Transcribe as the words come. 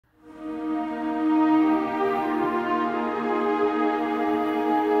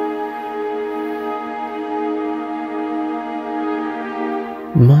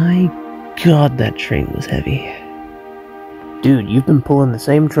My God, that train was heavy. Dude, you've been pulling the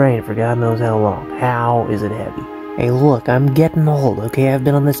same train for God knows how long. How is it heavy? Hey, look, I'm getting old, okay? I've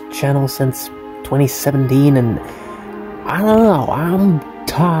been on this channel since 2017, and I don't know, I'm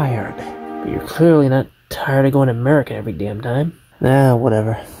tired. But you're clearly not tired of going to America every damn time. Nah,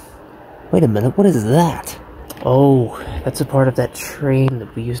 whatever. Wait a minute, what is that? Oh, that's a part of that train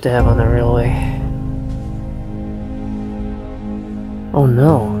that we used to have on the railway. Oh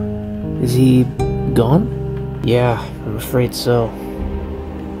no. Is he gone? Yeah, I'm afraid so.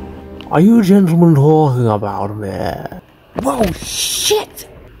 Are you gentlemen talking about me? Whoa, shit!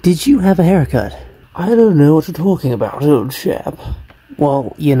 Did you have a haircut? I don't know what you're talking about, old chap.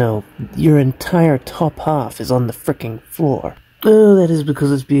 Well, you know, your entire top half is on the frickin' floor. Oh, that is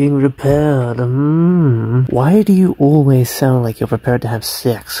because it's being repaired. Why do you always sound like you're prepared to have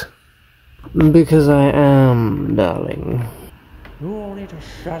sex? Because I am, darling. You all need to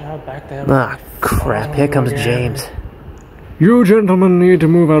shut up back there. Ah, crap, here comes James. You gentlemen need to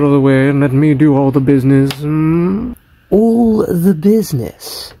move out of the way and let me do all the business. All the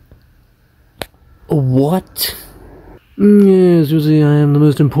business? What? Yes, you see, I am the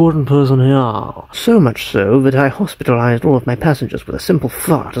most important person here. So much so that I hospitalized all of my passengers with a simple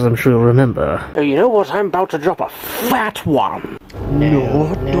fart, as I'm sure you'll remember. Oh, you know what? I'm about to drop a fat one.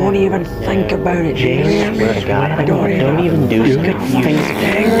 No, don't even think about it, James. Swear to God, don't even do something.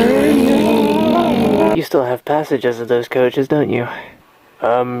 You still have passengers of those coaches, don't you?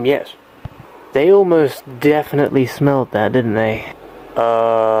 Yes. They almost definitely smelled that, didn't they?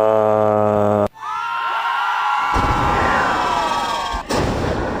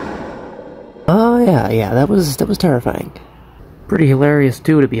 Oh, yeah, that was terrifying. Pretty hilarious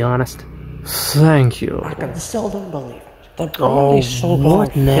too, to be honest. Thank you. I can seldom believe it. The Oh,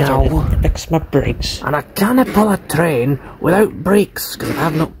 what now? Fix my brakes. And I can't pull a train without brakes, because if I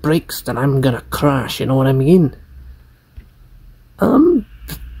have no brakes, then I'm gonna crash, you know what I mean?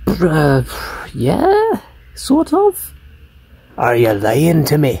 Yeah, sort of. Are you lying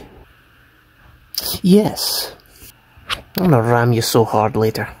to me? Yes. I'm gonna ram you so hard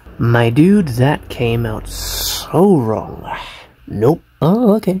later. My dude, that came out so wrong. Nope.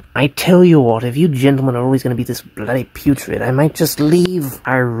 Oh, okay. I tell you what, if you gentlemen are always gonna be this bloody putrid, I might just leave.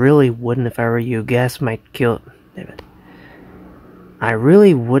 I really wouldn't if I were you. Gas might kill... Damn it. I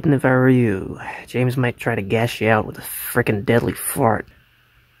really wouldn't if I were you. James might try to gas you out with a frickin' deadly fart.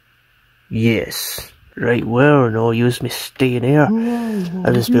 Yes. Right, well, no use me staying here.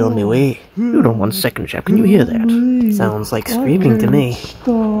 I'll just be on my way. Hold on 1 second, chap. Can you hear that? Sounds like screaming to me.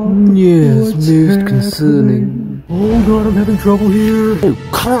 Yes, most concerning. Oh God, I'm having trouble here. Oh,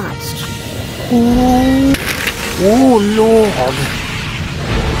 Christ! Oh, Lord!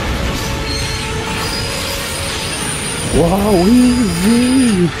 Wow,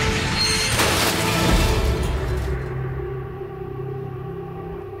 easy!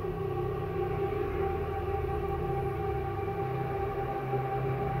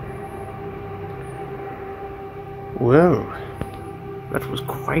 Well, that was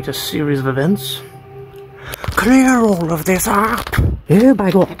quite a series of events. Clear all of this up! Oh, by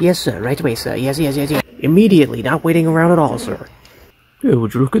God. Yes, sir. Right away, sir. Yes. Immediately, not waiting around at all, sir. Oh,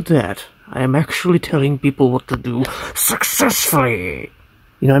 would you look at that? I am actually telling people what to do successfully!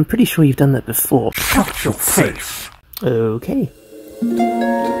 You know, I'm pretty sure you've done that before. Shut your face! Okay.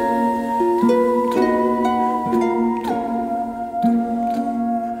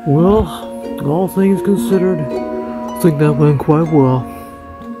 Well, all things considered, I think that went quite well.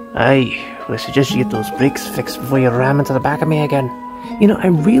 Aye, well, I suggest you get those brakes fixed before you ram into the back of me again. You know, I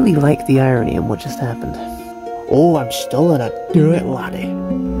really like the irony in what just happened. Oh, I'm still gonna do it, laddie.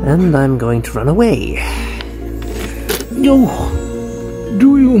 And I'm going to run away. Yo,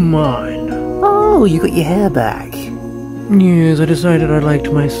 do you mind? Oh, you got your hair back. Yes, I decided I liked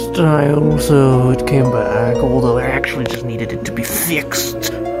my style, so it came back, Although I actually just needed it to be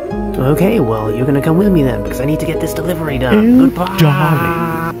fixed. Okay, well, you're gonna come with me then, because I need to get this delivery done. Oh, Goodbye.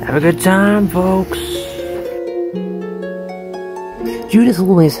 darling. Have a good time, folks. Judith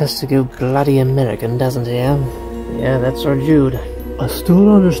always has to go bloody American, doesn't he? Yeah, that's our Jude. I still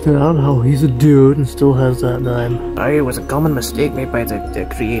don't understand how he's a dude and still has that name. It was a common mistake made by the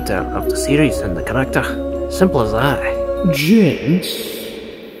creator of the series and the character. Simple as that. James?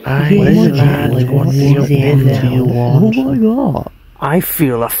 What is it, man? Like, what business do you want? Oh my God. I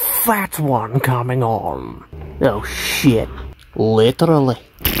feel a fat one coming on. Oh shit. Literally.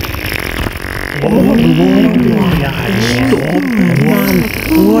 Oh my God, stop, man.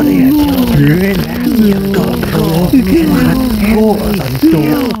 What are you doing? You've got to go. You can't. Oh,